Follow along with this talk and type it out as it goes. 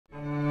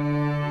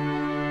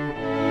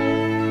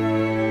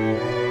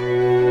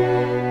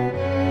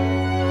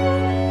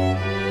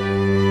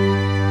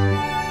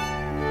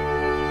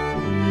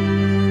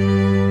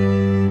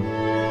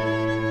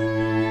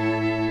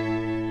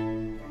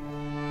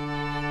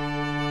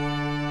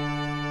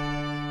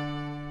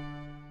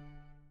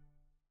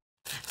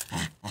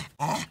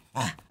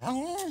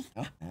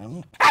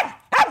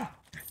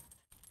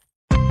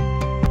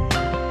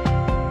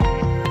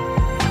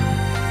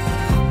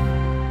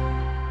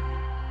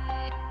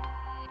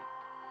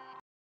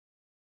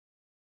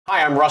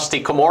Hi, I'm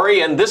Rusty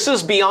Komori, and this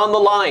is Beyond the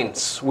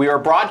Lines. We are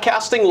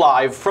broadcasting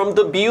live from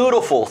the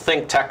beautiful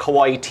ThinkTech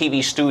Hawaii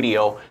TV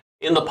studio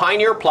in the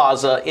Pioneer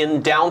Plaza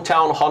in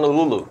downtown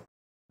Honolulu.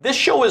 This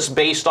show is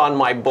based on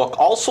my book,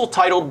 also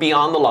titled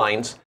Beyond the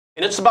Lines,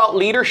 and it's about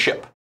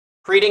leadership,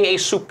 creating a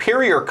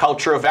superior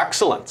culture of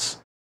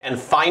excellence, and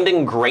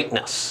finding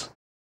greatness.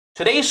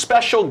 Today's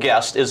special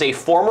guest is a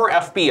former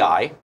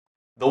FBI,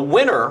 the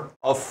winner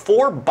of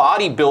 4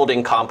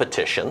 bodybuilding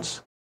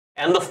competitions,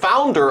 and the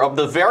founder of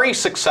the very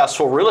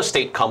successful real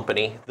estate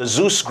company, the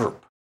Zeus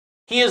Group.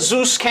 He is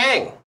Zeus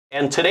Kang,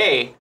 and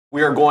today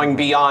we are going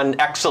beyond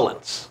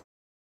excellence.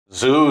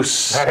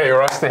 Zeus. Hey,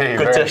 Rusty.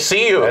 Good to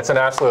see you. It's an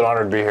absolute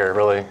honor to be here,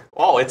 really.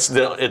 Oh,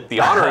 the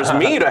honor is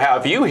me to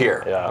have you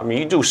here. Yeah. I mean,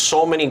 you do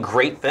so many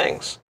great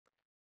things.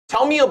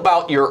 Tell me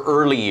about your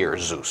early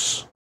years,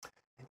 Zeus.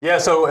 Yeah,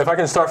 so if I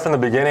can start from the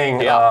beginning,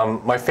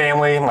 my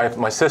family,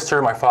 my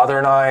sister, my father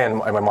and I, and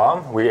my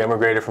mom, we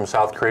immigrated from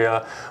South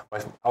Korea.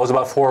 I was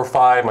about 4 or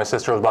 5, my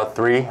sister was about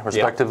 3,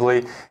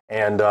 respectively.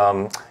 And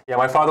yeah,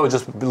 my father was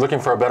just looking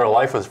for a better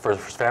life for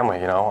his family,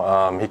 you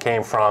know. He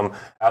came from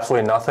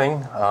absolutely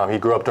nothing. He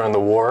grew up during the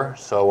war,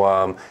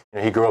 so you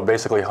know, he grew up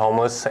basically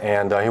homeless,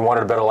 and he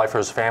wanted a better life for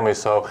his family.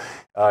 So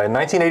in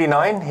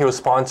 1989, he was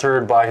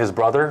sponsored by his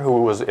brother,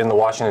 who was in the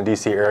Washington,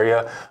 D.C.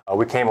 area.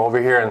 We came over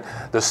here,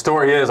 and the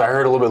story is, I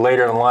heard a little bit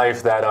later in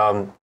life that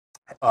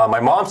my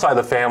mom's side of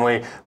the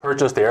family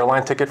purchased the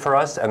airline ticket for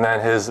us, and then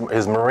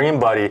his Marine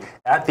buddy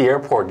at the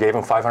airport gave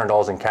him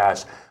 $500 in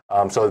cash.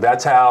 So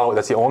that's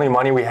the only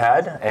money we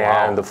had,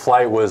 and the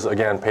flight was,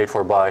 again, paid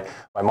for by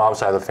my mom's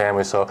side of the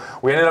family. So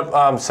we ended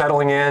up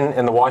settling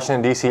in the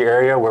Washington, D.C.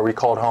 area, where we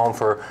called home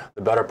for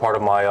the better part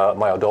of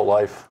my adult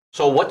life.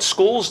 So what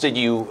schools did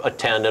you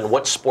attend, and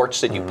what sports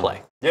did you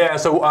play? Yeah,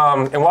 so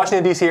in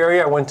Washington, D.C.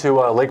 area, I went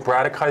to Lake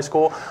Braddock High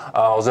School.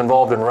 I was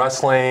involved in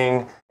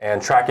wrestling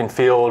and track and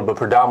field, but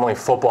predominantly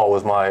football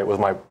was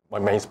my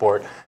main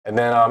sport. And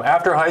then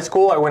after high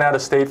school, I went out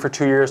of state for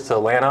 2 years to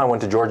Atlanta. I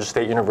went to Georgia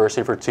State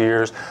University for 2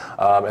 years.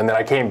 And then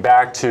I came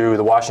back to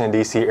the Washington,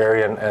 D.C.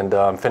 area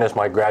and finished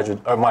my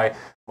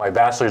my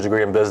bachelor's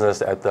degree in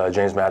business at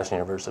James Madison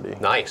University.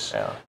 Nice.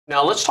 Yeah.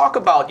 Now let's talk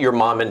about your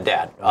mom and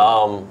dad.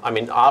 I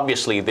mean,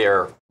 obviously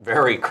they're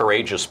very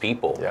courageous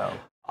people. Yeah.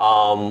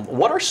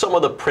 What are some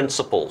of the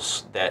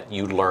principles that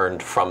you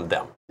learned from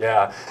them?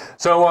 Yeah.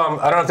 So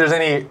I don't know if there's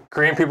any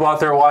Korean people out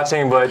there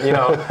watching, but you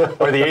know,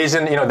 or the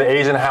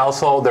Asian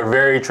household, they're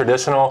very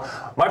traditional.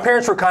 My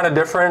parents were kind of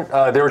different.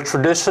 They were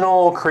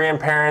traditional Korean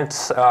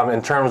parents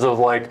in terms of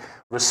like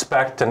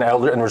respect and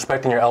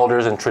respecting your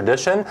elders and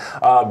tradition,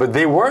 but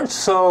they weren't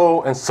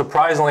so, and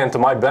surprisingly, and to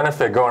my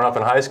benefit growing up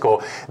in high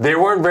school, they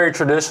weren't very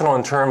traditional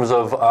in terms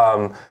of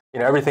you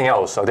know, everything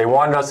else. So they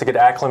wanted us to get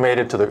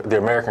acclimated to the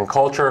American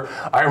culture.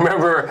 I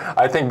remember,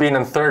 I think being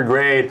in 3rd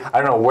grade, I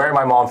don't know where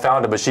my mom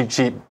found it, but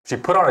she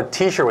put on a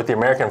T-shirt with the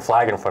American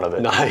flag in front of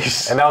it.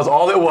 Nice. And that was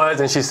all it was,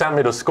 and she sent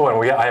me to school,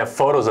 and I have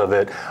photos of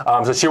it.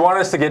 So she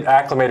wanted us to get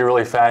acclimated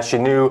really fast. She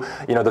knew,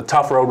 you know, the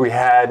tough road we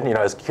had, you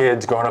know, as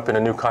kids growing up in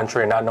a new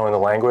country and not knowing the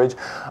language.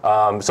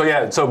 So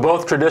yeah, so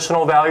both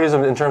traditional values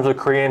in terms of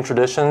Korean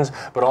traditions,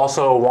 but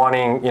also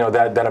wanting, you know,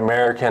 that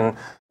American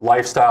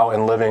lifestyle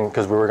and living,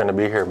 because we were going to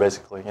be here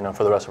basically, you know,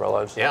 for the rest of our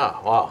lives.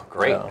 Yeah, wow,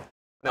 great. Yeah.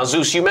 Now,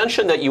 Zeus, you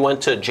mentioned that you went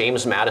to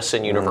James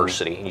Madison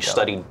University and you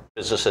studied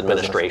business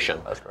administration.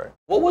 That's correct.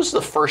 What was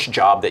the first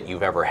job that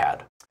you've ever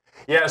had?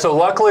 Yeah, so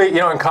luckily, you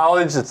know, in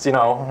college, it's, you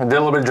know, I did a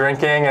little bit of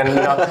drinking, and you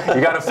know,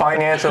 you got to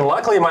finance. And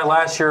luckily, my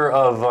last year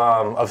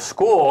of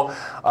school,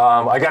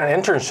 I got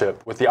an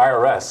internship with the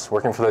IRS,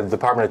 working for the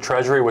Department of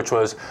Treasury, which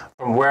was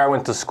from where I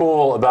went to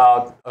school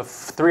about a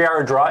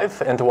 3-hour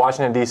drive into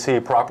Washington, D.C.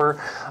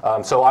 proper.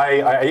 So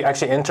I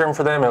actually interned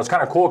for them, and it was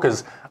kind of cool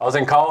because I was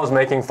in college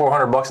making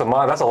 $400 a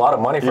month. That's a lot of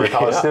money for a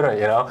college student,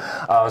 you know.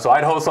 So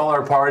I'd host all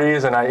our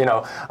parties, and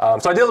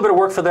so I did a little bit of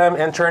work for them,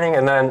 interning,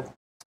 and then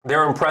they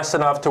were impressed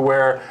enough to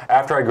where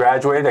after I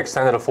graduated,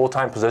 extended a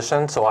full-time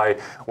position. So I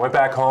went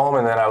back home,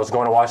 and then I was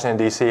going to Washington,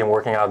 D.C. and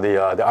working out the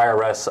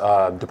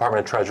IRS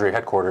Department of Treasury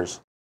headquarters.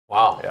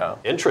 Wow, yeah.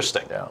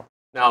 Interesting. Yeah.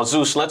 Now,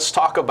 Zeus, let's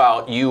talk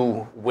about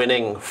you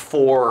winning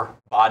 4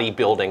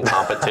 bodybuilding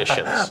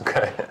competitions.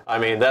 Okay. I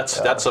mean,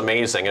 that's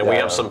amazing, and we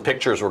have some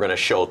pictures we're going to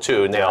show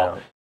too. Now,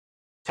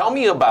 tell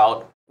me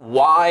about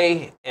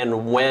why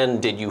and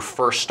when did you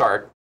first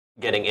start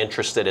getting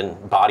interested in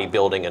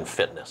bodybuilding and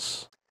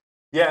fitness?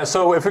 Yeah,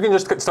 so if we can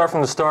just start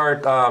from the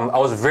start, I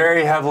was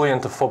very heavily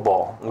into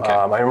football. Okay.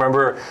 I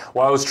remember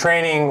while I was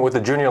training with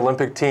the junior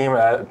Olympic team,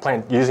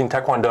 using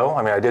Taekwondo.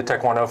 I mean, I did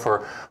Taekwondo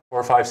for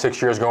 4, 5,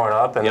 6 years growing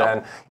up. And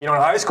then, you know,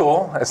 in high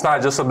school, it's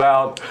not just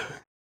about,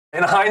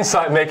 in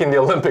hindsight, making the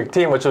Olympic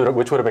team, which would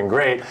have been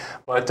great,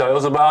 but it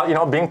was about, you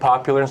know, being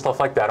popular and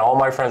stuff like that. All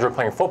my friends were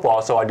playing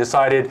football, so I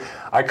decided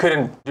I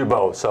couldn't do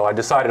both. So I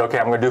decided, okay,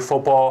 I'm going to do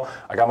football.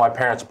 I got my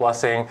parents'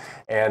 blessing,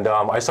 and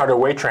I started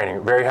weight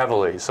training very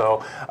heavily.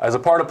 So as a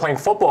part of playing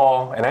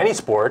football in any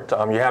sport,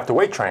 you have to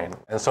weight train.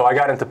 And so I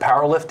got into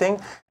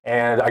powerlifting,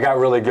 And I got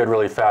really good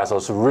really fast. I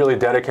was really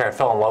dedicated. I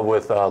fell in love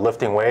with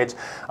lifting weights.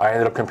 I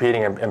ended up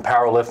competing in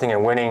powerlifting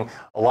and winning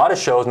a lot of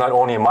shows, not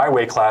only in my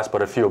weight class,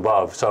 but a few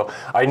above. So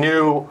I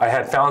knew I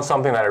had found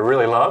something that I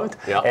really loved,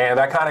 and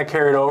that kind of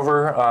carried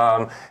over.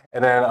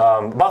 And then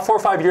about 4 or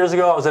 5 years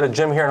ago, I was at a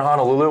gym here in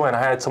Honolulu, and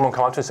I had someone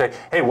come up to me and say,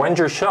 "Hey, when's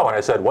your show?" And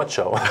I said, "What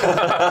show?"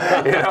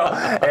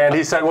 And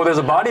he said, "Well, there's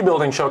a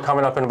bodybuilding show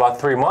coming up in about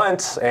 3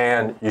 months,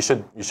 and you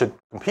should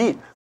compete."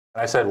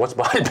 And I said, "What's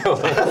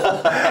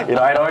bodybuilding?"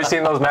 I'd always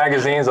seen those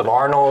magazines of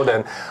Arnold,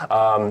 and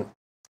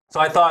so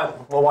I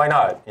thought, well, why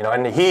not?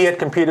 And he had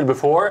competed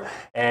before,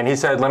 and he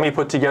said, "Let me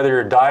put together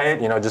your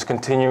diet. Just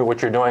continue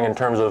what you're doing in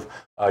terms of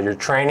your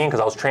training," because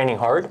I was training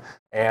hard,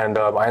 and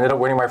I ended up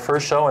winning my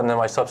first show, and then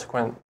my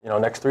subsequent,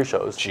 next 3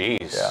 shows.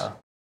 Jeez. Yeah.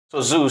 So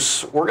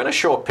Zeus, we're going to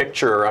show a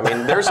picture. I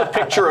mean, there's a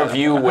picture of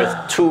you with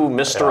 2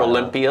 Mr.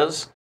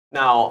 Olympias.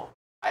 Now,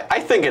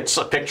 I think it's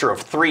a picture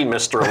of 3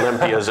 Mr.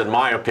 Olympias, in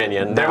my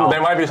opinion.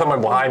 There might be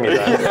someone behind me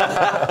then.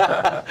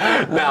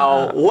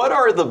 Now, what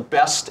are the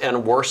best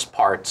and worst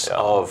parts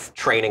of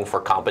training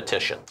for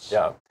competitions?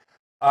 Yeah.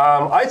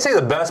 I'd say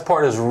the best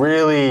part is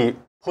really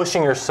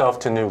pushing yourself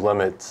to new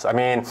limits. I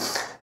mean,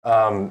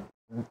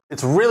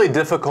 it's really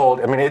difficult.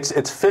 I mean,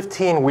 it's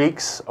 15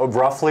 weeks of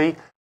roughly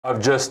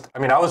of just, I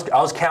mean, I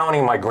was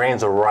counting my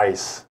grains of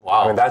rice.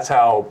 Wow. I mean, that's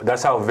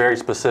how very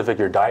specific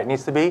your diet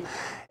needs to be.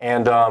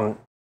 And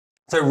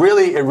so it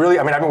really,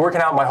 I mean, I've been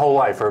working out my whole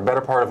life for a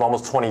better part of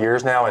almost 20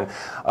 years now, and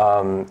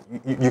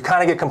you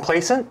kind of get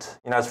complacent,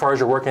 as far as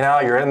you're working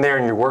out. You're in there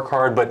and you work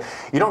hard, but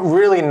you don't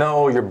really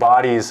know your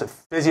body's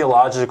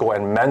physiological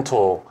and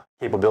mental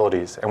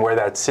capabilities and where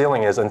that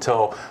ceiling is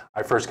until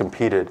I first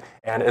competed.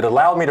 And it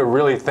allowed me to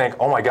really think,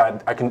 oh my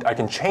God, I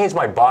can change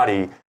my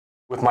body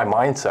with my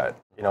mindset.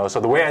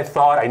 So the way I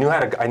thought, I knew how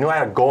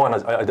to go on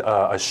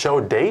a show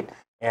date,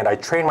 and I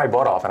trained my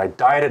butt off, and I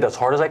dieted as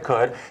hard as I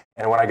could.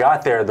 And when I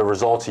got there, the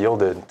results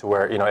yielded to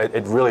where,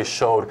 it really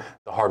showed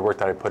the hard work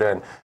that I put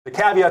in. The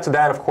caveat to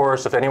that, of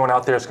course, if anyone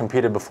out there has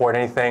competed before in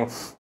anything,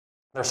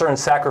 there are certain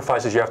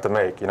sacrifices you have to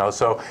make,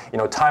 So,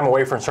 time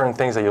away from certain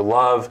things that you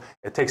love.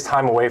 It takes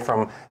time away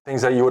from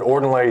things that you would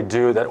ordinarily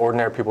do, that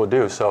ordinary people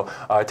do. So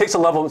it takes a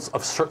level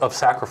of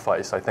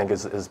sacrifice, I think,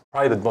 is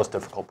probably the most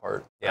difficult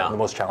part. Yeah. The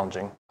most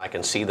challenging. I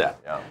can see that.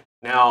 Yeah.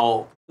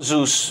 Now,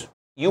 Zeus,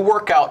 you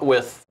work out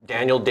with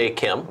Daniel Dae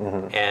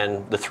Kim,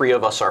 and the 3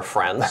 of us are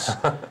friends.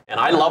 And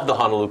I love the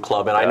Honolulu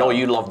Club, and I know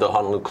you love the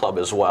Honolulu Club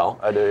as well.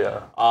 I do, yeah.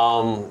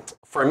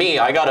 For me,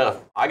 I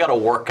gotta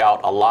work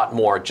out a lot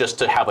more just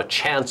to have a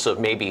chance of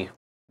maybe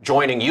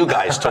joining you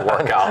guys to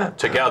work out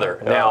together.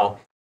 Yeah. Now,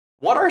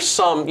 what are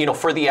some,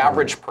 for the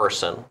average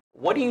person,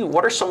 what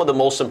are some of the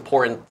most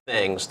important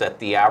things that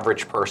the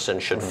average person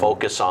should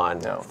focus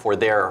on for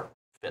their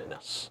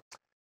fitness?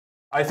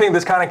 I think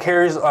this kind of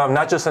carries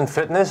not just in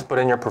fitness, but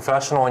in your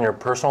professional and your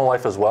personal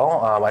life as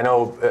well. I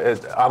know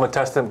I'm a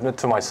testament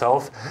to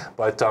myself,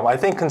 but I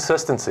think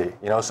consistency.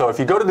 So if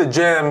you go to the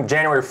gym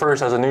January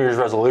 1st as a New Year's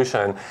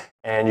resolution,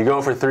 and you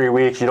go for 3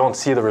 weeks, you don't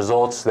see the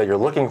results that you're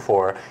looking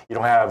for. You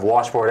don't have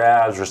washboard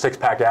abs or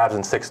 6-pack abs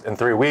in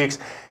 3 weeks,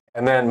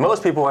 and then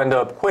most people end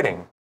up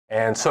quitting.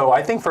 And so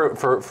I think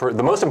for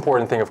the most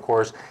important thing, of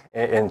course,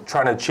 in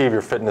trying to achieve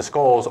your fitness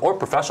goals or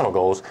professional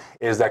goals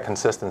is that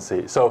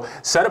consistency. So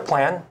set a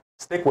plan.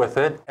 Stick with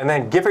it, and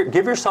then give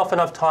yourself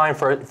enough time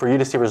for you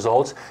to see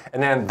results,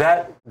 and then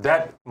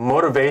that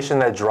motivation,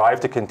 that drive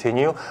to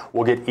continue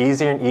will get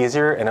easier and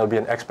easier, and it'll be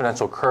an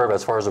exponential curve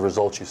as far as the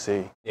results you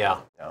see.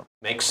 Yeah.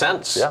 Makes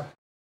sense. Yeah.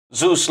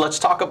 Zeus, let's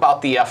talk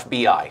about the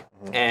FBI.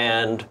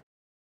 And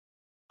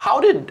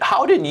how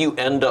did you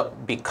end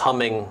up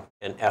becoming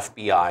an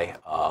FBI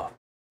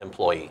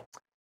employee?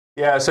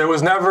 Yeah, so it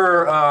was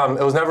never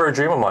a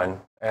dream of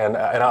mine. And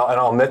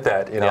I'll admit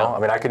that, I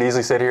mean, I could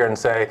easily sit here and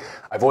say,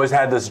 I've always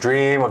had this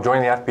dream of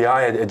joining the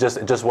FBI. It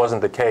just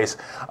wasn't the case.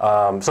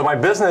 So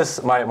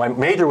my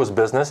major was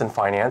business and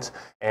finance,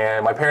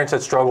 and my parents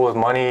had struggled with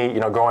money,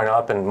 growing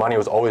up, and money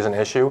was always an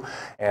issue.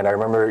 And I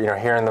remember,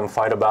 hearing them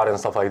fight about it and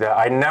stuff like that.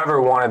 I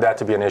never wanted that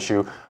to be an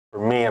issue for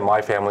me and my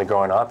family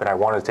growing up, and I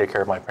wanted to take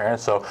care of my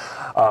parents. So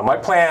my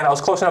plan, I was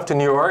close enough to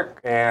New York,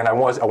 and I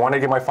wanted to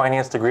get my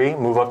finance degree,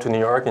 move up to New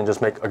York, and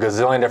just make a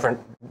gazillion different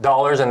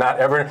dollars, and not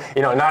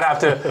have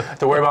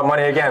to worry about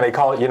money again. They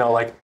call it,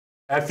 like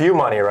FU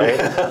money, right?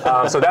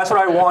 So that's what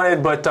I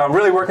wanted, but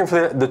really working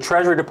for the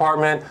Treasury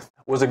Department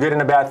was a good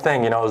and a bad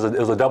thing. It was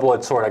a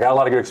double-edged sword. I got a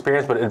lot of good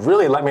experience, but it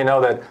really let me know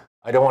that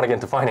I don't want to get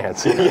into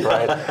finance,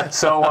 right?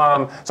 So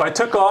I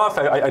took off,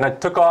 and I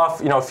took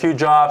off, a few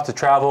jobs to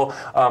travel.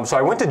 So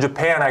I went to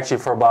Japan actually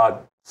for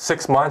about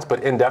 6 months,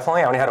 but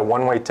indefinitely. I only had a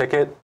one-way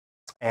ticket.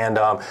 And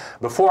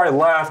before I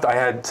left, I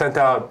had sent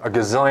out a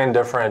gazillion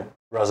different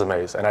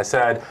resumes. And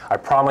I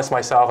promised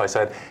myself,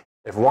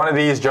 if one of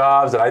these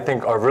jobs that I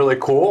think are really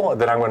cool,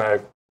 then I'm going to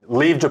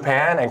leave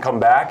Japan and come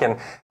back. And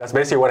that's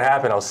basically what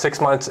happened. I was 6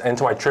 months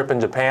into my trip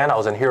in Japan. I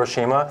was in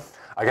Hiroshima.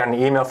 I got an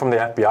email from the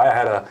FBI. I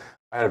had a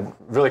I had to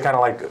really kind of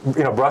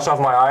like, brush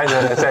off my eyes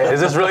and say, is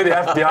this really the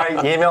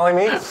FBI emailing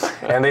me?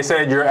 And they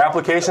said, your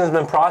application has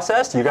been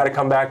processed. You got to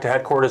come back to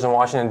headquarters in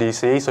Washington,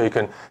 D.C. so you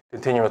can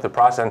continue with the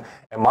process.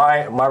 And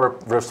my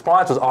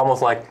response was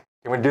almost like,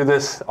 can we do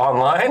this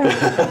online?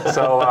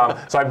 So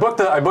I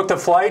booked a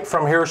flight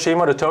from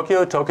Hiroshima to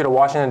Tokyo to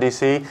Washington,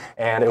 D.C.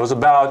 And it was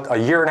about a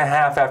year and a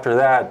half after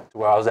that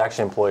where I was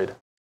actually employed.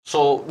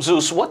 So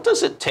Zeus, what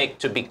does it take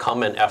to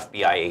become an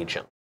FBI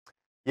agent?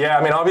 Yeah,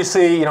 I mean,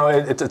 obviously,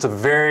 it's a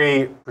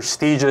very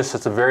prestigious,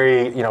 it's a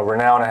very,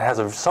 renowned, it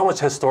has so much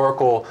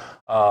historical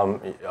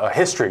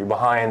history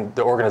behind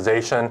the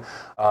organization.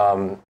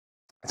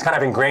 It's kind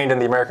of ingrained in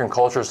the American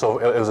culture, so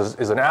it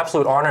was an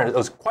absolute honor. It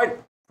was quite,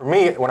 for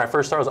me, when I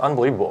first started, it was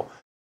unbelievable.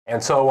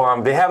 And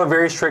so they have a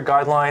very strict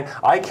guideline.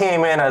 I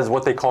came in as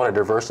what they call a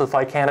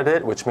diversified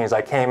candidate, which means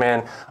I came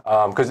in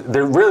because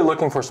they're really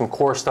looking for some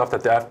core stuff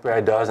that the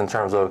FBI does in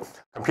terms of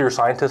computer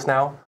scientists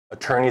now.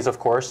 Attorneys, of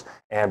course,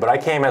 but I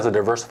came as a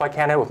diversified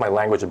candidate with my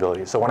language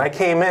ability. So when I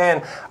came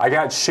in, I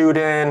got shooed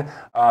in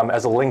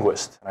as a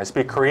linguist. And I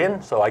speak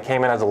Korean, so I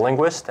came in as a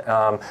linguist.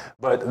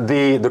 But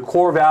the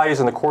core values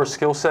and the core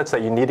skill sets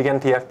that you need to get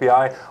into the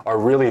FBI are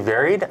really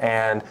varied.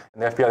 And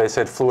in the FBI, they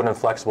said fluid and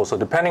flexible. So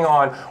depending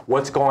on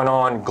what's going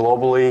on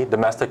globally,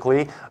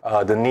 domestically,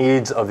 the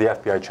needs of the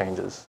FBI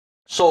changes.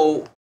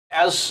 So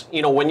as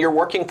when you're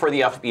working for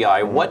the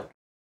FBI,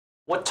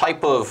 what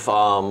type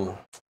of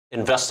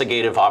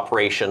investigative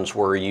operations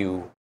were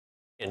you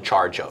in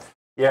charge of?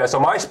 Yeah, so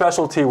my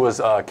specialty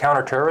was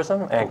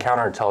counterterrorism and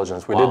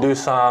counterintelligence. We did do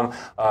some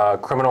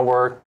criminal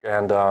work,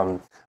 and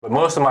but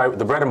most of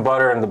the bread and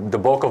butter and the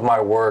bulk of my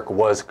work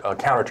was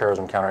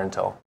counterterrorism,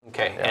 counterintel.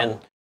 Okay, yeah. And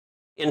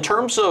in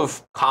terms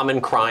of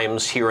common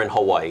crimes here in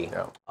Hawaii,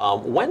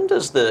 when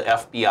does the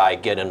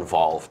FBI get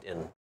involved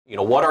in?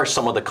 What are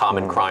some of the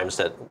common crimes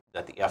that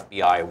the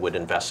FBI would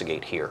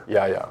investigate here?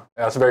 Yeah,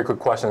 that's a very good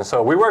question.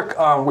 So we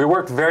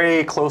worked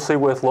very closely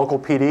with local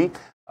PD.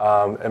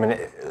 I mean,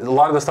 a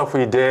lot of the stuff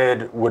we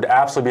did would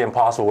absolutely be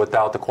impossible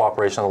without the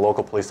cooperation of the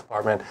local police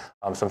department.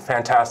 Some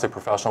fantastic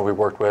professionals we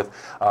worked with.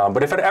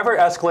 But if it ever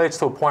escalates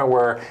to a point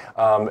where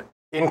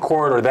in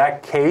court or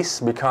that case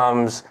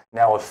becomes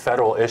now a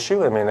federal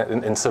issue, I mean,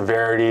 in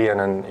severity and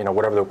in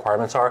whatever the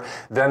requirements are,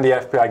 then the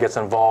FBI gets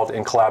involved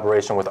in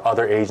collaboration with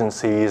other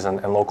agencies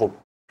and local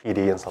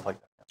PD and stuff like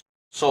that.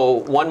 So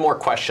one more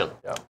question.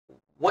 Yeah.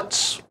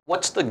 What's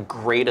the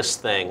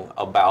greatest thing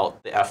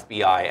about the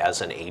FBI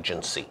as an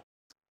agency?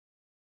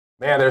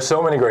 Man, there's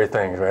so many great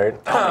things, right?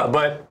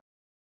 But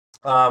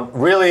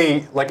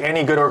really, like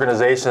any good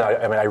organization,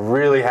 I mean, I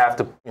really have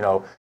to,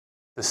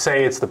 to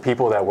say it's the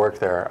people that work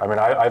there. I mean,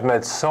 I've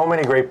met so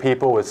many great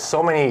people with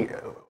so many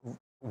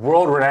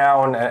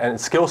world-renowned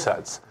and skill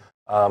sets.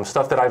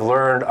 Stuff that I've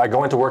learned. I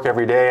go into work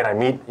every day and I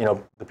meet,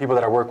 the people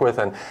that I work with,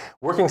 and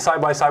working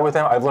side by side with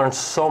them, I've learned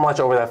so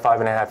much over that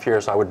 5.5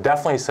 years. So I would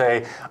definitely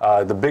say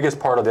the biggest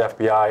part of the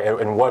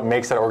FBI and what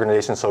makes that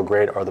organization so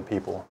great are the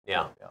people.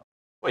 Yeah.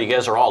 Well, you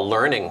guys are all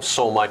learning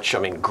so much,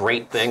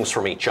 great things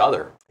from each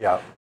other. Yeah.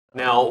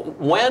 Now,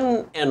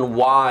 when and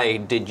why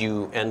did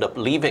you end up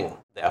leaving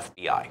the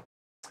FBI?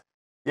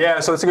 Yeah,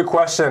 so it's a good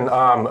question.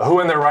 Who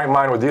in their right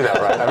mind would do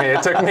that, right? I mean,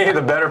 it took me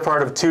the better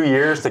part of 2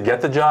 years to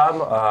get the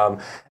job,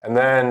 and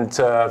then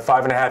to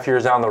 5.5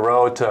 years down the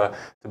road to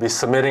be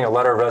submitting a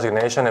letter of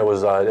resignation. It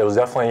was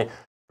definitely,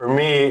 for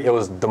me, it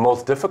was the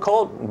most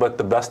difficult, but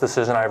the best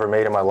decision I ever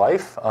made in my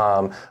life.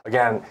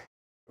 Again,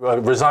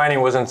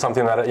 resigning wasn't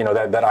something that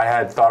that I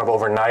had thought of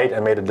overnight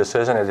and made a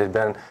decision. It had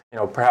been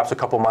perhaps a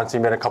couple months,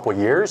 even a couple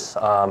years,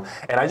 and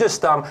I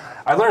just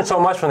I learned so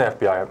much from the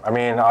FBI. I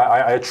mean,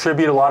 I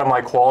attribute a lot of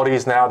my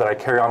qualities now that I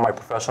carry on my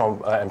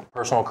professional and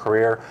personal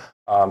career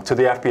to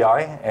the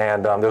FBI,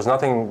 and there's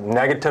nothing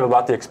negative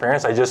about the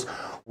experience. I just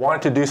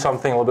wanted to do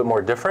something a little bit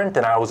more different,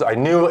 and I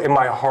knew in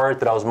my heart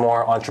that I was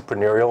more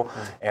entrepreneurial,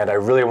 and I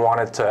really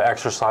wanted to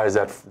exercise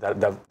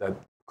that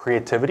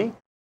creativity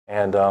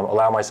and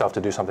allow myself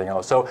to do something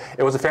else. So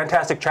it was a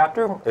fantastic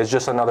chapter. It's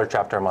just another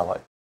chapter in my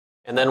life.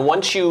 And then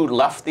once you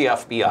left the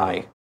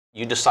FBI,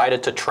 you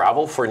decided to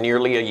travel for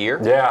nearly a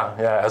year?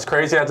 Yeah, as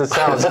crazy as it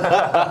sounds.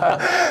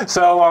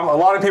 So a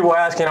lot of people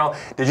ask,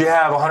 did you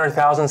have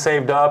 100,000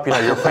 saved up?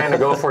 You're planning to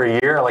go for a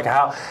year, like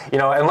how,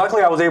 and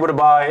luckily I was able to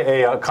buy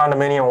a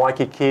condominium in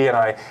Waikiki, and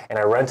I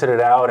rented it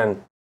out. And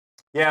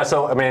yeah,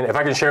 so I mean, if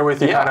I can share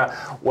with you kind of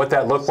what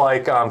that looked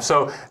like.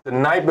 So the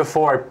night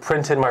before I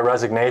printed my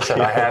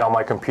resignation, I had on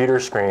my computer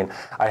screen,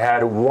 I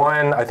had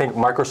one, I think,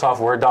 Microsoft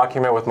Word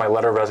document with my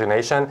letter of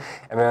resignation.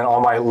 And then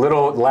on my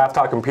little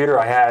laptop computer,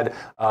 I had,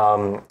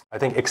 I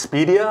think,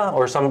 Expedia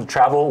or some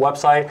travel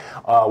website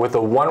with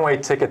a one-way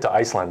ticket to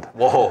Iceland.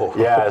 Whoa.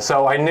 Yeah,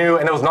 so I knew,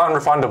 and it was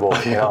non-refundable.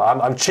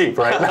 I'm cheap,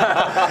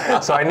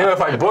 right? So I knew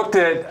if I booked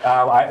it,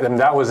 then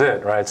that was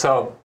it, right?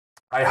 So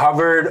I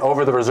hovered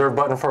over the reserve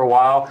button for a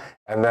while,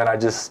 and then I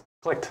just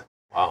clicked.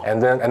 Wow.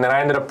 And then I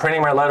ended up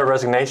printing my letter of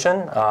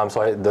resignation.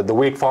 So the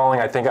week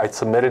following, I think I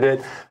submitted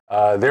it.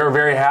 They were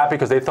very happy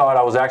because they thought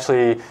I was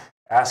actually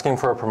asking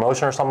for a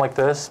promotion or something like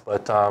this.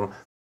 But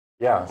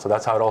Yeah, so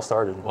that's how it all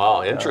started.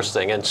 Wow,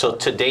 interesting. And so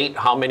to date,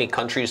 how many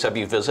countries have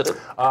you visited?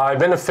 I've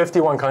been to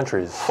 51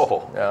 countries.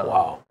 Oh,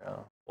 wow. Yeah.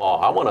 Well,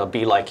 I want to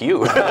be like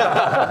you.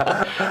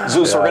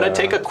 Zeus, we're going to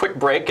take a quick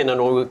break, and then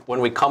when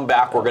we come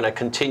back, we're going to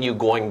continue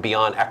going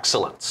beyond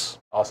excellence.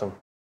 Awesome.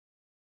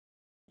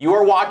 You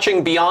are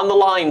watching Beyond the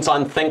Lines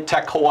on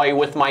ThinkTech Hawaii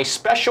with my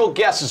special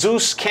guest,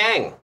 Zeus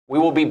Kang. We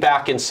will be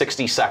back in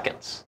 60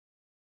 seconds.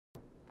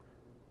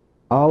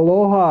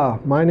 Aloha,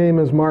 my name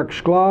is Mark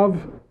Shklov.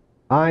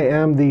 I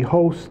am the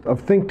host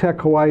of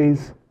ThinkTech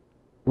Hawaii's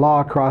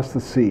Law Across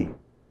the Sea.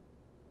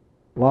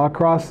 Law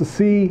Across the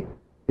Sea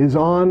is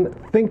on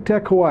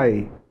ThinkTech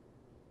Hawaii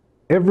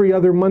every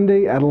other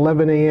Monday at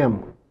 11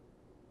 a.m.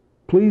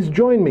 Please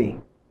join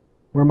me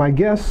where my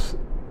guests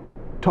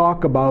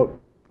talk about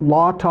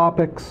law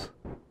topics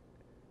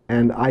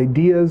and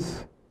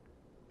ideas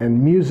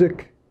and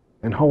music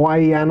and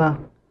Hawaiiana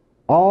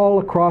all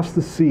across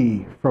the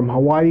sea from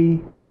Hawaii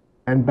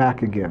and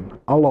back again.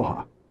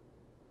 Aloha.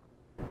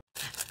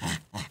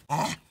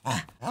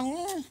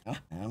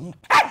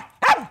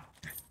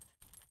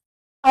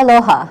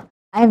 Aloha.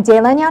 I'm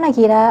Daylan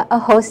Yanagita, a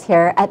host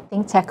here at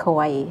ThinkTech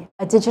Hawaii,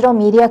 a digital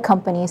media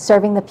company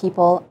serving the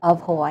people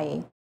of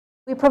Hawaii.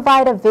 We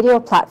provide a video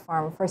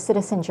platform for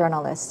citizen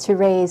journalists to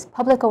raise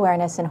public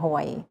awareness in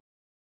Hawaii.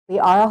 We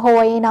are a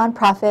Hawaii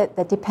nonprofit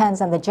that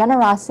depends on the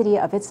generosity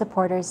of its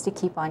supporters to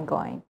keep on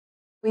going.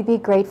 We'd be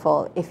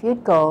grateful if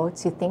you'd go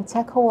to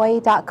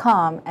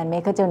thinktechhawaii.com and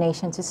make a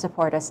donation to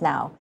support us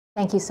now.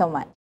 Thank you so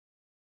much.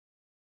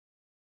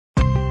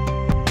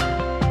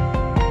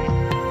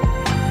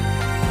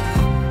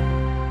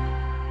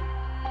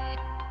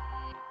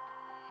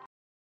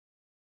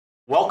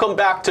 Welcome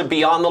back to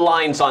Beyond the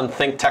Lines on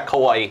ThinkTech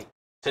Hawaii.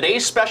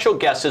 Today's special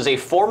guest is a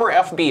former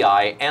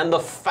FBI and the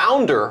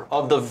founder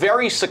of the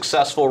very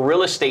successful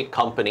real estate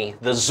company,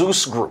 the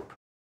Zeus Group.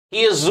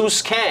 He is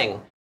Zeus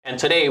Kang, and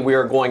today we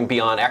are going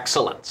beyond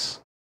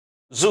excellence.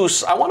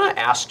 Zeus, I want to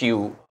ask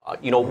you,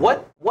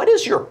 what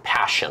is your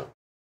passion?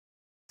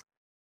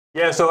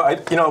 Yeah, so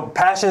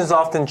passions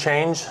often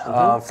change.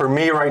 For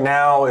me right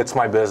now, it's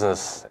my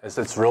business.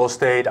 It's real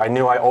estate. I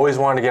knew I always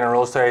wanted to get in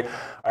real estate.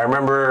 I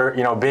remember,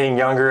 being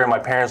younger and my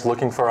parents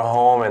looking for a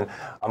home, and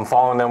I'm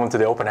following them into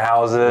the open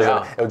houses.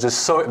 Yeah. And it was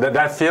just so,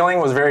 that feeling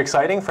was very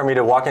exciting for me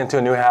to walk into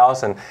a new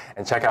house and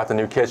check out the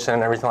new kitchen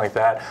and everything like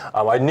that.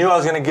 I knew I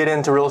was going to get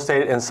into real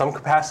estate in some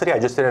capacity. I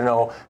just didn't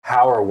know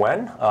how or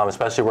when,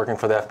 especially working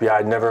for the FBI.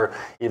 I'd never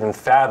even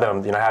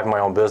fathomed, having my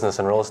own business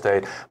in real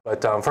estate.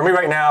 But for me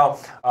right now,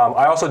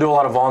 I also do a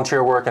lot of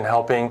volunteer work and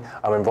helping.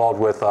 I'm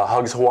involved with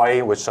Hugs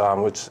Hawaii, which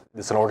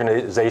is an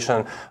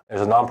organization.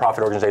 There's a nonprofit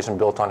organization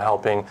built on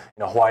helping,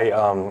 Hawaii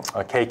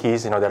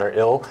keikis, that are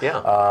ill.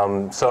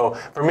 Yeah. So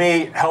for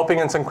me, helping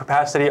in some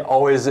capacity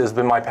always has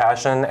been my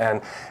passion, and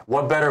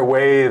what better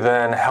way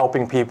than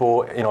helping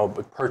people,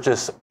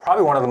 purchase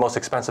probably one of the most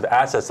expensive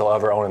assets they'll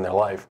ever own in their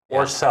life,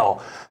 or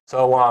sell.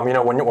 So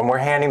when we're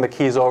handing the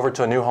keys over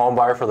to a new home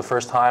buyer for the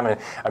first time, and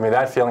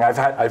that feeling, I've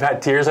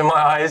had tears in my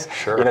eyes,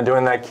 sure.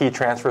 Doing that key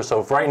transfer.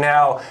 So right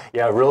now,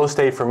 real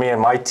estate for me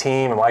and my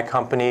team and my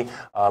company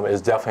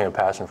is definitely a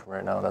passion for me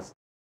right now.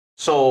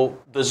 So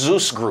the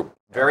Zeus Group,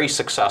 very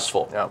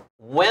successful. Yeah.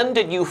 When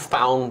did you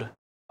found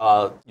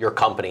your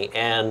company,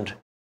 and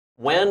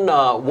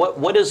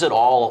what is it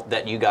all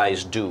that you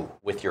guys do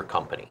with your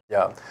company?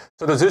 Yeah.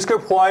 So the Zeus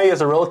Group Hawaii is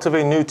a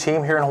relatively new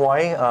team here in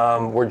Hawaii.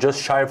 We're just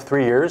shy of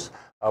 3 years.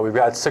 We've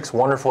got 6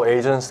 wonderful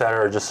agents that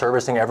are just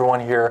servicing everyone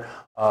here,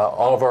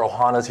 all of our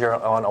ohanas here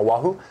on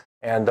Oahu.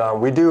 And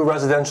we do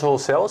residential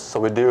sales. So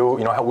we do,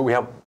 we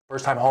have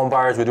first-time home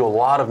buyers. We do a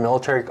lot of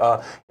military,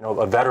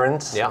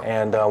 veterans, yeah.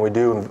 And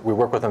we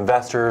work with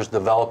investors,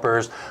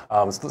 developers,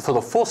 so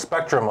the full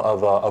spectrum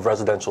of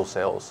residential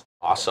sales.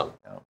 Awesome.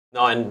 Yeah.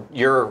 No, and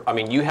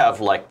you have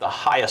like the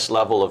highest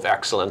level of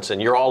excellence,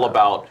 and you're all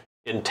about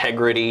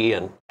integrity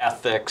and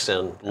ethics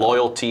and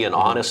loyalty and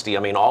honesty.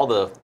 All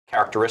the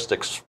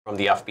characteristics from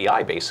the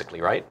FBI,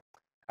 basically, right?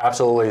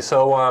 Absolutely.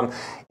 So,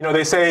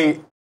 they say,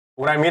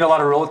 when I meet a lot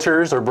of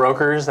realtors or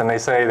brokers, and they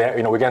say that,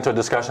 we get into a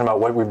discussion about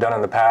what we've done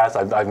in the past.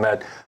 I've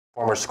met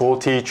former school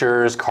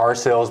teachers, car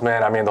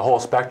salesmen, the whole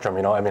spectrum,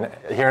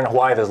 here in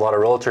Hawaii, there's a lot of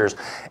realtors.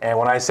 And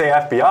when I say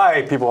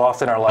FBI, people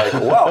often are like,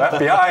 whoa,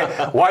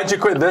 FBI, why'd you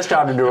quit this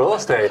job to do real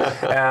estate?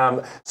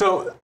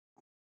 So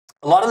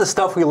a lot of the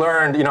stuff we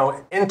learned,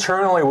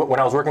 internally when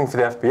I was working for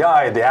the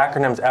FBI, the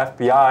acronyms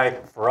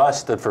FBI for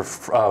us stood for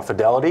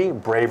fidelity,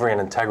 bravery,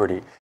 and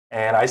integrity.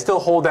 And I still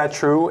hold that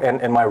true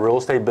in my real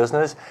estate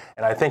business.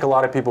 And I think a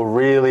lot of people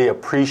really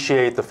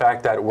appreciate the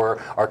fact that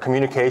our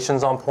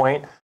communication's on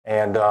point,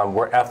 and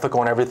we're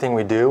ethical in everything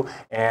we do.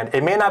 And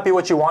it may not be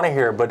what you want to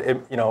hear, but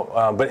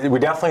we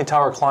definitely tell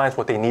our clients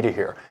what they need to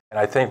hear. And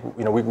I think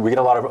we get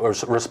a lot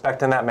of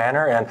respect in that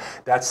manner, and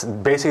that's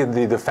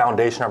basically the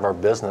foundation of our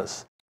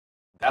business.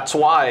 That's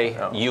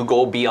why you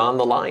go beyond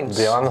the lines.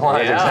 Beyond the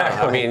lines, yeah.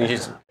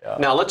 exactly.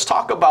 Now let's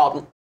talk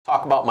about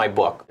my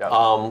book. Yeah.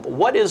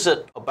 What is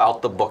it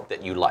about the book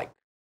that you like?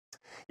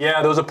 Yeah,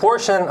 there was a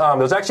portion. There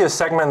was actually a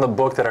segment in the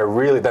book that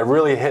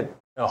really hit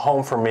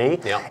home for me.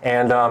 Yeah.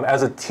 And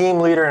as a team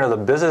leader and as a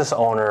business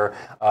owner,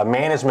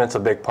 management's a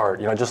big part.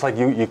 Just like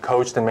you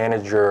coached and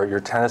managed your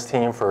tennis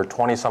team for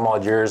 20 some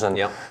odd years, and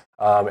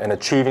and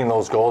achieving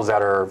those goals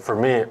that are, for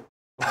me,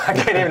 I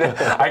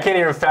can't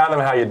even fathom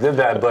how you did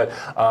that. But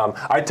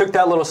I took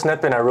that little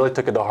snippet and I really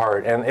took it to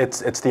heart. And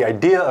it's the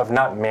idea of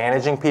not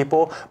managing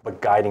people,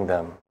 but guiding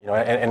them.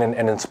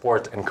 And in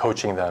sports and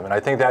coaching them. And I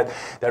think that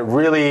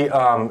really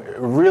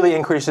really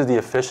increases the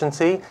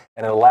efficiency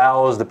and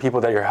allows the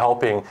people that you're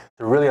helping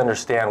to really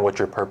understand what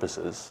your purpose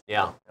is.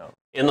 Yeah.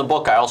 In the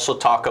book, I also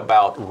talk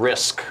about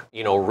risk.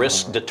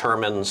 Risk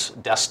determines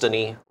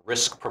destiny.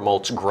 Risk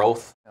promotes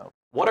growth.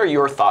 What are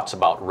your thoughts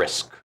about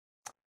risk?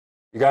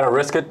 You got to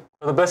risk it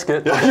for the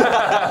biscuit.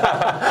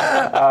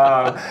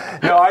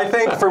 I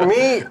think for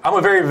me, I'm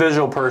a very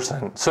visual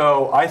person.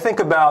 So I think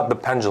about the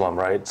pendulum,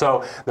 right?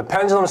 So the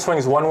pendulum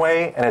swings one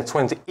way and it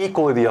swings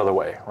equally the other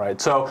way,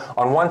 right? So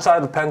on one side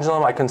of the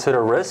pendulum, I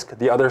consider risk.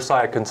 The other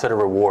side, I consider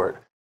reward.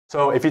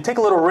 So if you take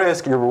a little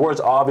risk, your reward's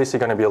obviously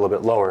going to be a little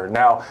bit lower.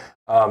 Now,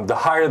 the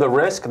higher the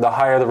risk, the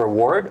higher the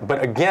reward.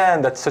 But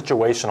again, that's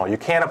situational. You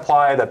can't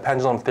apply the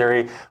pendulum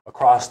theory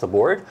across the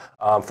board.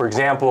 For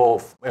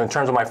example, in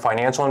terms of my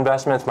financial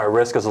investments, my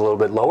risk is a little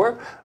bit lower.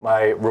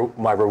 My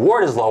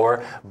reward is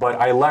lower, but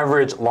I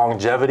leverage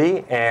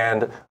longevity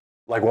and,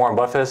 like Warren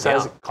Buffett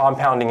says,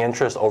 compounding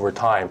interest over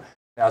time.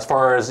 Now, as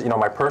far as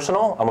my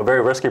personal, I'm a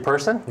very risky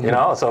person.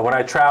 So when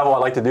I travel, I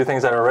like to do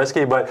things that are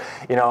risky. But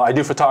I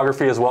do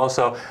photography as well,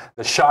 so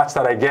the shots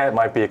that I get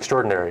might be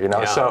extraordinary.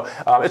 So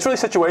it's really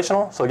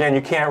situational. So again,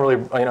 you can't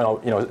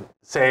really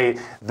say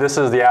this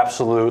is the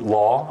absolute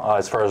law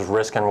as far as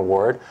risk and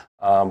reward.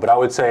 But I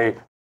would say,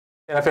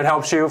 if it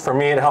helps you, for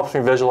me, it helps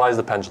me visualize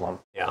the pendulum.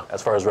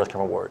 As far as risk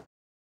and reward.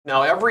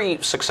 Now, every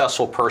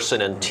successful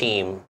person and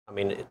team,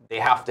 they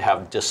have to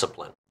have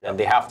discipline and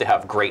they have to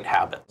have great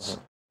habits.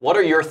 What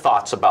are your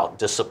thoughts about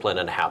discipline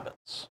and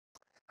habits?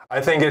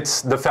 I think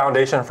it's the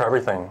foundation for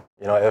everything.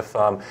 If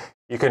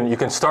you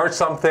can start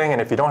something, and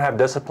if you don't have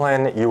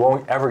discipline, you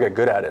won't ever get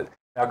good at it.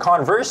 Now,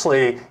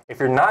 conversely, if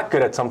you're not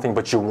good at something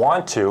but you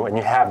want to, and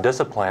you have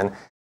discipline,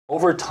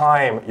 over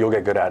time you'll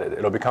get good at it.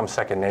 It'll become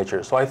second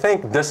nature. So I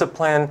think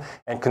discipline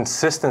and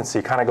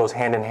consistency kind of goes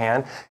hand in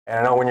hand. And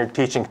I know when you're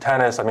teaching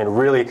tennis,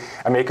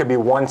 it could be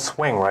one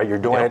swing, right? You're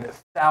doing it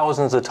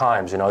thousands of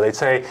times. They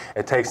say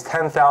it takes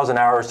 10,000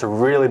 hours to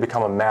really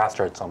become a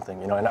master at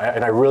something. And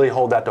I really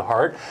hold that to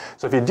heart.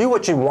 So if you do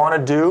what you want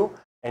to do,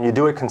 and you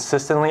do it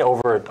consistently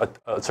over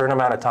a certain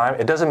amount of time,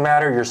 it doesn't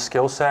matter your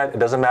skill set. It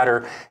doesn't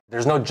matter.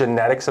 There's no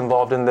genetics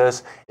involved in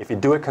this. If you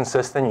do it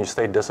consistent, you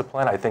stay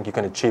disciplined, I think you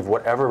can achieve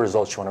whatever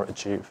results you want to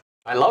achieve.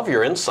 I love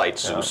your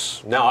insights,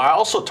 Zeus. Now, I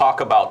also talk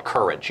about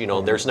courage.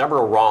 There's never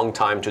a wrong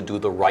time to do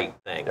the right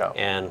thing.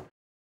 And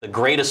the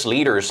greatest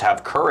leaders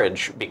have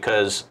courage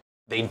because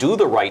they do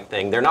the right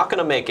thing. They're not going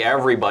to make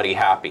everybody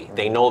happy.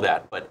 They know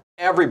that. But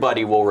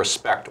everybody will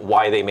respect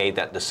why they made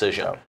that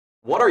decision.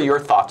 What are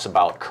your thoughts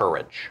about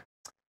courage?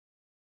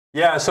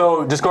 Yeah,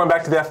 so just going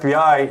back to the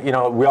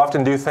FBI, we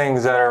often do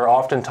things that are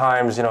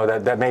oftentimes,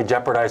 that may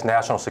jeopardize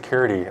national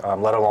security,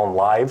 let alone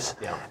lives.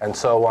 And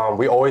so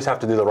we always have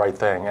to do the right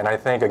thing. And I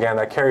think, again,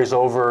 that carries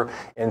over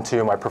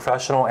into my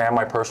professional and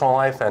my personal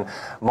life. And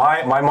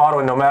my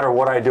motto, no matter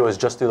what I do, is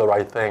just do the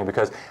right thing.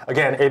 Because,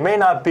 again, it may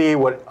not be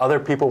what other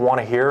people want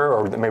to hear,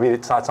 or maybe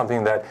it's not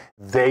something that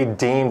they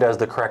deemed as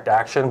the correct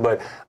action.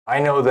 But I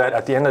know that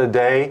at the end of the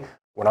day,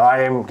 when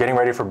I'm getting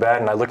ready for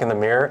bed and I look in the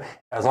mirror,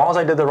 as long as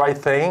I did the right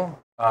thing,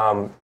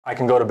 I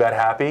can go to bed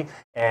happy,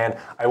 and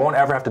I won't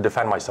ever have to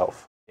defend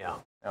myself.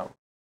 Well,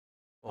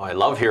 I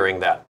love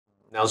hearing that.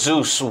 Now,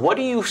 Zeus, what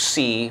do you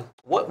see?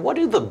 What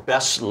do the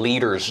best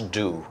leaders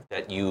do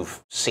that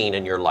you've seen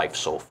in your life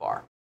so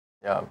far?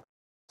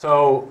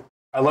 So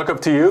I look up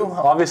to you,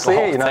 obviously,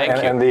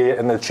 thank you. And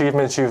the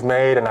achievements you've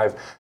made, and I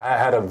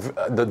had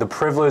the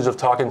privilege of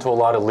talking to a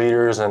lot of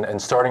leaders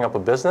and starting up a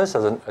business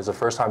as a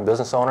first-time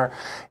business owner.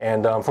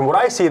 And from what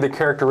I see, the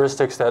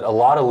characteristics that a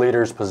lot of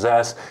leaders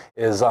possess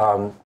is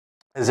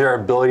their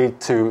ability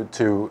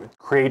to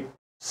create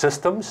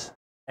systems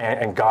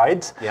and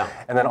guides,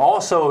 and then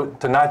also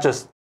to not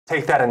just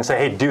take that and say,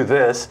 hey, do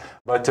this,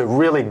 but to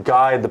really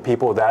guide the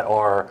people that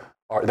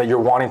that you're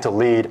wanting to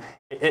lead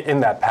in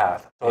that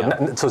path.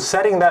 So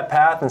setting that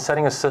path and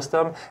setting a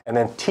system, and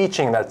then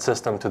teaching that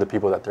system to the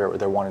people that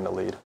they're wanting to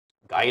lead.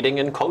 Guiding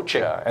and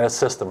coaching. And a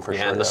system for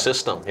sure. And the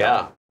system,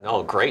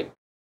 No, great.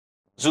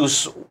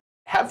 Zeus,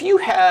 have you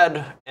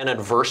had an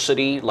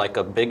adversity, like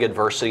a big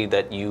adversity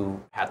that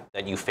you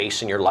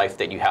face in your life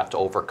that you have to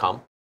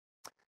overcome?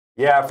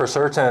 Yeah, for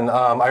certain.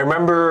 I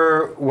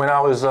remember when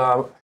I was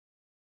a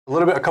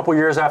couple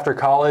years after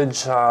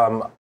college,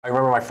 I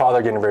remember my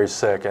father getting very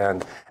sick,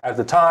 and at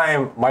the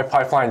time, my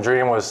pipeline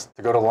dream was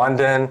to go to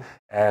London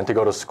and to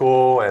go to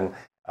school and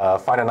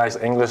find a nice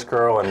English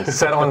girl and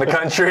settle in the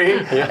country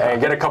and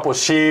get a couple of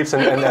sheeps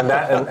and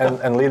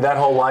lead that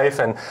whole life.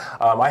 And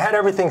I had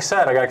everything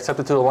set. I got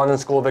accepted to the London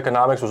School of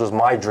Economics, which was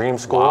my dream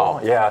school.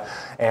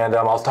 And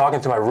I was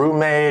talking to my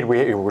roommate.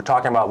 We were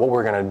talking about what we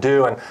were going to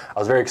do, and I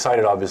was very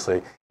excited,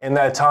 obviously. in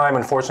that time,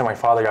 unfortunately, my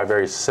father got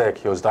very sick.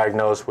 He was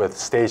diagnosed with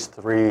stage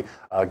 3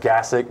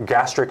 gastric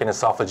and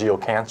esophageal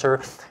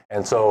cancer.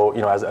 And so,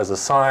 as a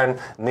son,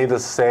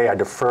 needless to say, I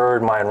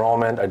deferred my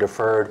enrollment. I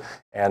deferred.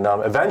 And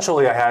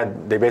eventually,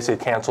 they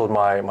basically canceled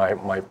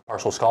my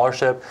partial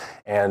scholarship.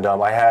 And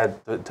I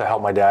had to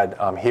help my dad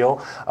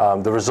heal.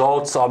 The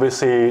results,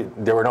 obviously,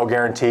 there were no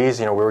guarantees.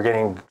 We were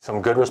getting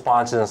some good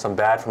responses and some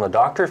bad from the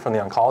doctor, from the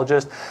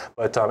oncologist.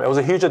 But it was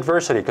a huge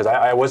adversity because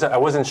I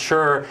wasn't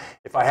sure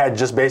if I had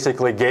just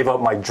basically gave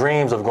up my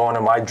dreams of going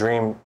to my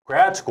dream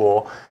grad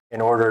school in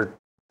order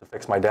to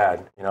fix my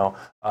dad,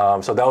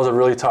 So that was a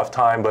really tough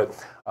time, but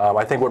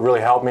I think what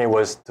really helped me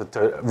was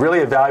to really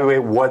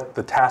evaluate what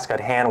the task at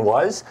hand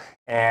was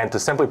and to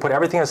simply put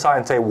everything aside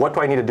and say, what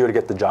do I need to do to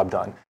get the job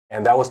done?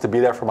 And that was to be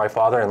there for my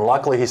father, and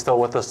luckily he's still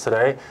with us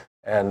today.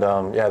 And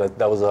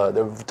that was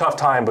a tough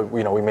time, but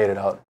we made it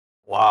out.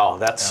 Wow,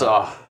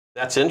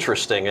 that's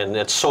interesting, and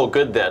it's so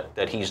good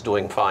that he's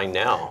doing fine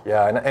now.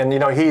 Yeah, and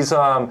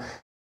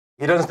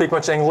he doesn't speak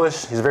much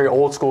English. He's a very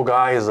old school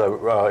guy.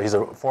 He's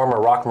a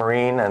former ROK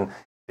Marine, and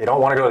they don't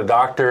want to go to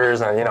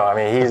doctors. And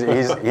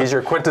he's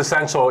your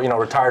quintessential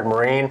retired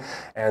Marine.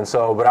 And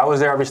so, but I was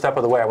there every step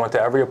of the way. I went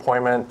to every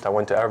appointment. I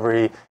went to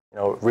every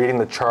reading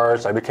the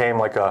charts. I became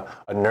like a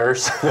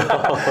nurse.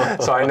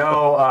 So I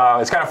know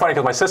it's kind of funny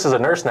because my sister's a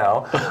nurse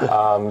now.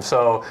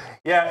 So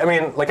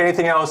yeah, like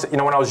anything else,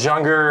 when I was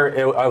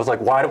younger, I was like,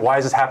 why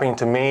is this happening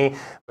to me?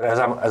 But as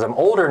I'm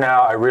older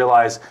now, I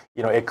realize,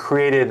 it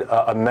created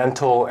a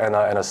mental and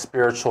a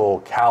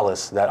spiritual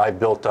callus that I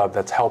built up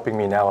that's helping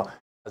me now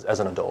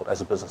as an adult,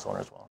 as a business owner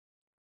as well.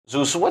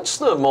 Zeus, what's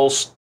the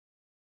most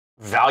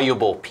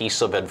valuable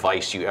piece of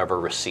advice you ever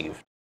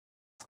received?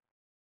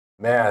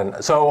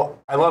 Man, so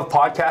I love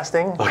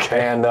podcasting,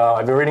 and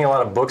I've been reading a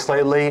lot of books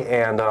lately,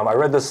 and I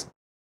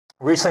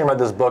recently read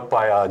this book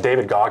by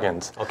David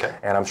Goggins. Okay.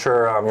 And I'm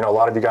sure a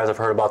lot of you guys have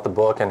heard about the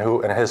book and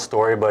his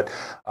story, but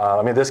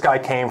this guy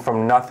came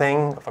from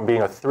nothing, from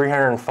being a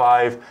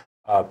 305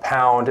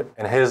 pound,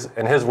 in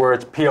his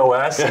words,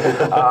 POS,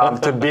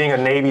 to being a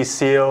Navy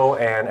SEAL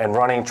and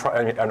running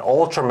an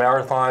ultra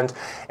marathons.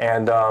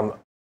 And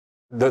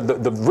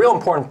the real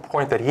important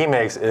point that he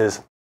makes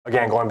is,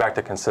 again, going back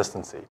to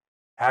consistency.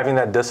 Having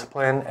that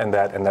discipline and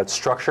that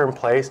structure in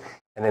place,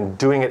 and then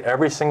doing it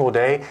every single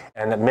day,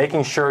 and then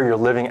making sure you're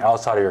living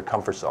outside of your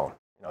comfort zone.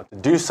 To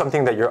do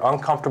something that you're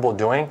uncomfortable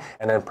doing,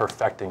 and then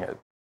perfecting it.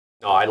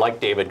 No, I like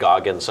David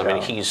Goggins. I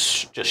mean,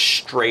 he's just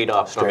straight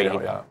up. He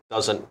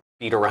doesn't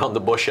beat around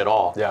the bush at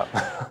all. Yeah.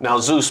 Now,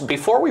 Zeus,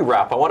 before we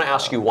wrap, I want to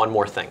ask you one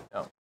more thing.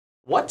 Yeah.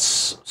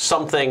 What's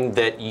something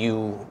that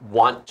you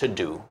want to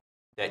do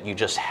that you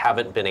just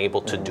haven't been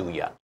able to do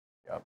yet?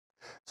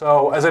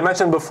 So, as I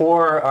mentioned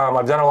before,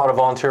 I've done a lot of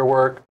volunteer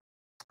work.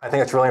 I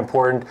think it's really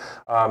important.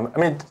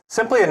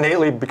 Simply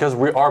innately, because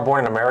we are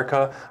born in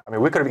America,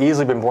 we could have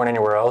easily been born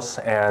anywhere else.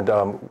 And,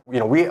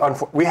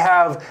 we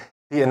have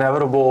the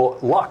inevitable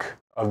luck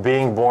of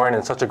being born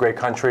in such a great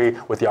country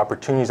with the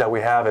opportunities that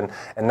we have. And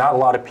not a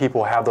lot of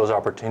people have those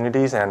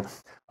opportunities. And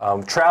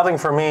traveling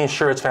for me,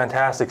 sure, it's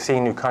fantastic,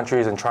 seeing new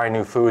countries and trying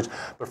new foods.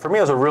 But for me,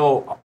 it was a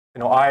real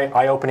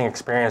eye-opening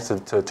experience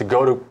to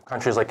go to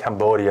countries like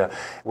Cambodia,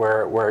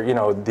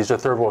 where these are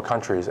third world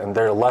countries, and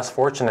they're less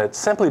fortunate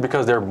simply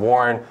because they're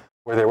born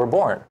where they were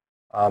born.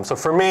 So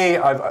for me,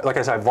 like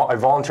I said, I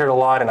volunteered a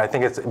lot, and I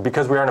think it's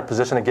because we are in a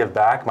position to give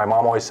back. My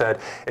mom always said,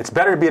 it's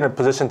better to be in a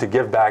position to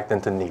give back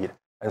than to need.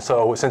 And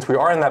so since we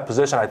are in that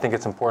position, I think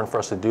it's important for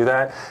us to do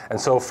that. And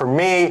so for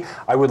me,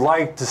 I would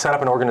like to set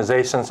up an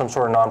organization, some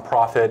sort of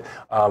nonprofit,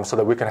 so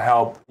that we can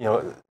help,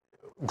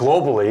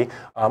 globally,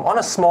 on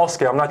a small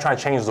scale. I'm not trying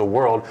to change the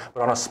world,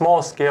 but on a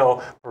small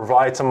scale,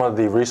 provide some of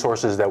the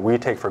resources that we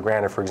take for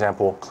granted, for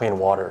example, clean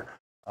water.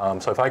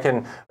 So if I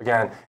can,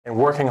 again, in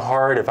working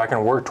hard, if I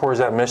can work towards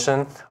that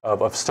mission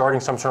of starting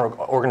some sort of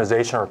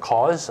organization or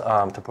cause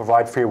to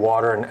provide free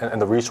water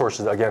and the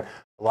resources that, again,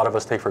 a lot of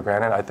us take for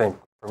granted, I think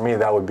for me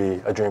that would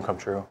be a dream come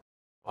true.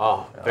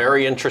 Oh,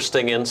 very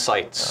interesting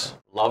insights.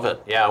 Yeah. Love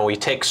it. Yeah, we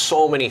take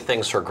so many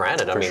things for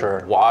granted. I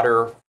mean,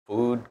 water,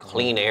 food,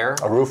 clean air.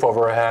 A roof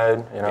over our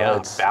head,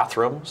 it's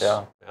bathrooms.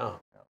 Yeah.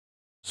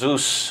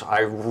 Zeus,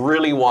 I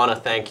really want to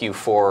thank you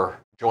for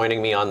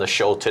joining me on the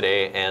show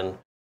today, and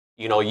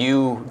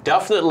you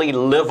definitely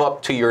live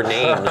up to your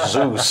name,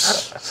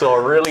 Zeus. So I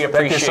really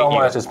appreciate you. Thank you so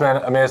much.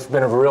 It's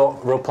been a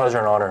real pleasure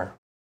and honor.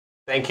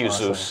 Thank you,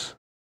 Zeus.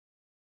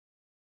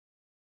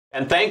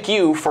 And thank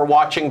you for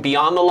watching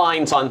Beyond the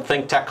Lines on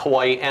ThinkTech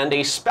Hawaii, and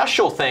a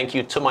special thank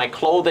you to my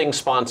clothing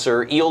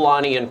sponsor,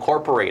 Iolani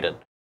Incorporated.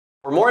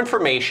 For more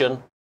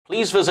information,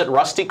 please visit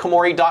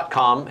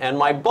rustykomori.com, and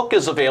my book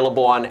is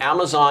available on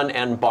Amazon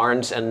and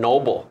Barnes &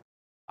 Noble.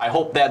 I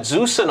hope that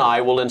Zeus and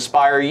I will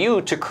inspire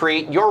you to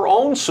create your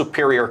own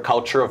superior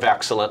culture of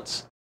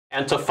excellence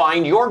and to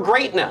find your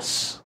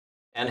greatness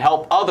and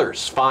help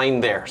others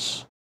find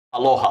theirs.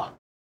 Aloha.